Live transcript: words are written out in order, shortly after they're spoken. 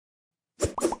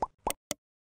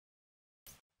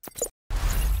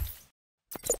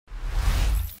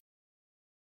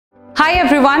Hi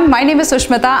everyone, my name is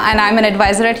Sushmita and I'm an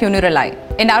advisor at UniRely.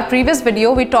 In our previous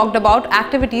video, we talked about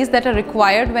activities that are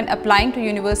required when applying to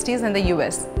universities in the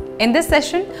US. In this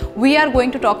session, we are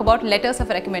going to talk about letters of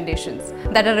recommendations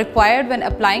that are required when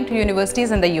applying to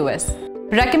universities in the US.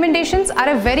 Recommendations are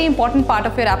a very important part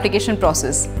of your application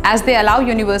process as they allow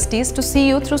universities to see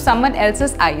you through someone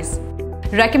else's eyes.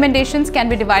 Recommendations can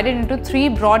be divided into three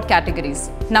broad categories.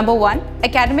 Number 1,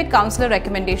 academic counselor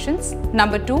recommendations.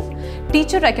 Number 2,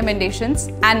 teacher recommendations.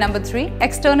 And number 3,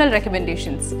 external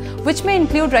recommendations, which may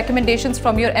include recommendations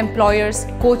from your employers,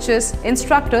 coaches,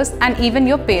 instructors, and even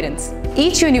your parents.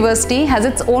 Each university has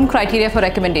its own criteria for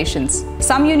recommendations.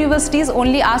 Some universities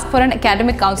only ask for an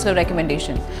academic counselor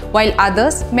recommendation, while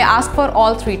others may ask for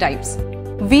all three types.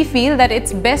 We feel that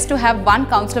it's best to have one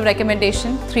counselor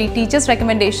recommendation, 3 teachers'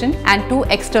 recommendation, and 2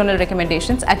 external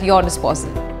recommendations at your disposal.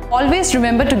 Always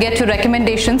remember to get your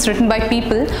recommendations written by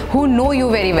people who know you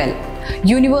very well.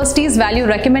 Universities value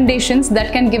recommendations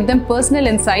that can give them personal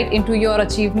insight into your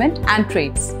achievement and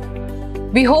traits.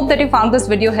 We hope that you found this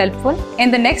video helpful.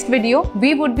 In the next video,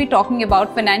 we would be talking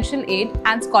about financial aid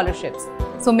and scholarships.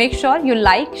 So make sure you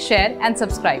like, share, and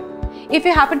subscribe. If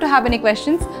you happen to have any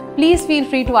questions, please feel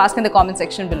free to ask in the comment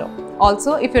section below.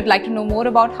 Also, if you'd like to know more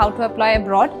about how to apply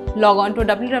abroad, log on to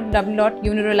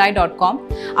www.unirely.com.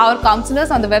 Our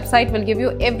counselors on the website will give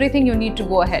you everything you need to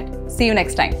go ahead. See you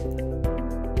next time.